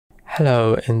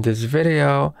Hello, in this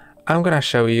video I'm gonna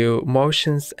show you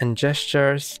motions and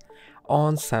gestures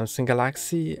on Samsung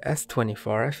Galaxy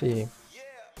S24 FE.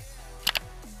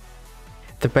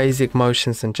 The basic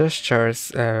motions and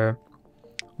gestures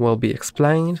will be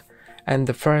explained, and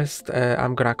the first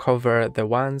I'm gonna cover the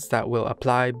ones that will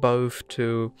apply both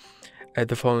to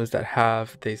the phones that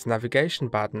have these navigation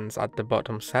buttons at the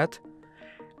bottom set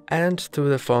and to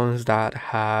the phones that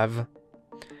have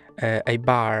a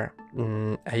bar,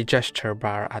 a gesture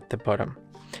bar at the bottom.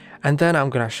 And then I'm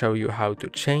gonna show you how to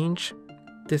change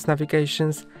these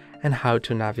navigations and how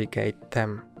to navigate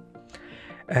them.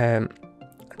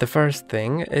 The first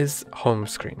thing is home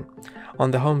screen.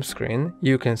 On the home screen,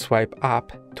 you can swipe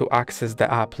up to access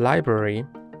the app library.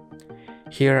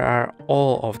 Here are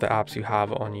all of the apps you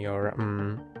have on your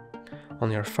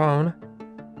phone,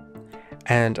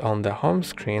 and on the home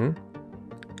screen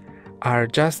are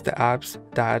just the apps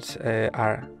that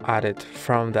are added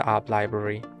from the app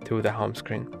library to the home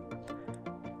screen.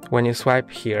 When you swipe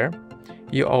here,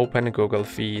 you open Google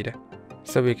Feed,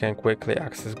 so we can quickly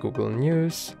access Google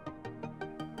News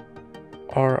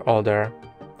or other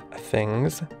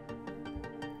things.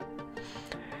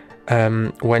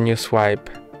 When you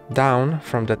swipe down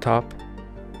from the top,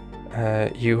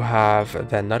 you have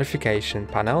the notification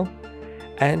panel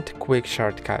and quick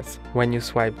shortcuts. When you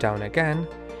swipe down again,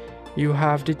 you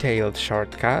have detailed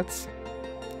shortcuts.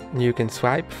 You can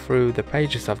swipe through the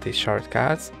pages of these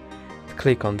shortcuts,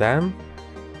 click on them,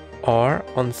 or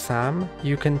on some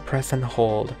you can press and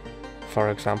hold, for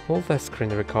example the screen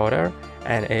recorder,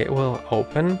 and it will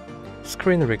open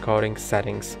screen recording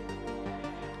settings.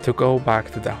 To go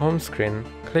back to the home screen,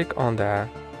 click on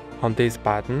this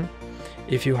button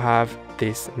if you have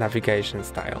this navigation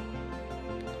style.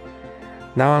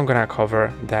 Now I'm gonna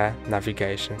cover the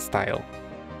navigation style.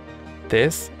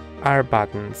 These are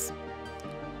buttons.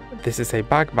 This is a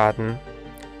back button,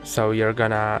 so you're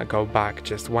gonna go back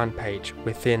just one page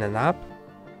within an app.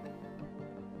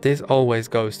 This always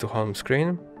goes to home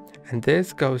screen, and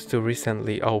this goes to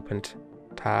recently opened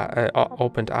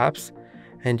apps,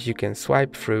 and you can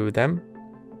swipe through them.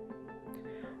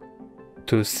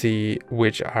 To see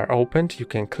which are opened, you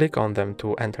can click on them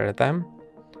to enter them,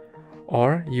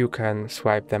 or you can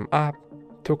swipe them up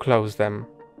to close them.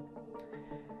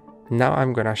 Now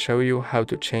I'm gonna show you how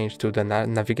to change to the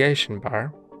navigation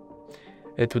bar,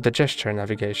 to the gesture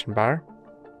navigation bar.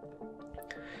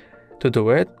 To do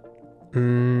it,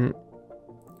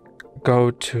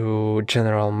 go to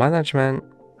General Management,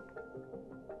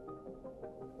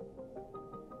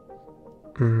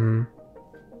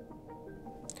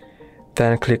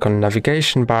 then click on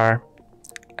Navigation bar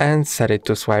and set it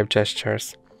to swipe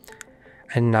gestures.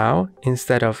 And now,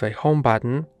 instead of a home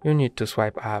button, you need to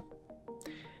swipe up.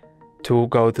 To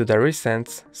go to the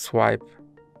recents, swipe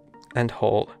and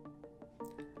hold.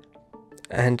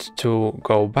 And to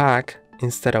go back,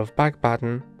 instead of back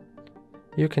button,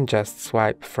 you can just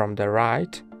swipe from the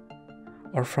right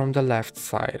or from the left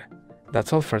side.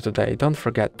 That's all for today. Don't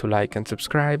forget to like and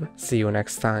subscribe. See you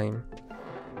next time.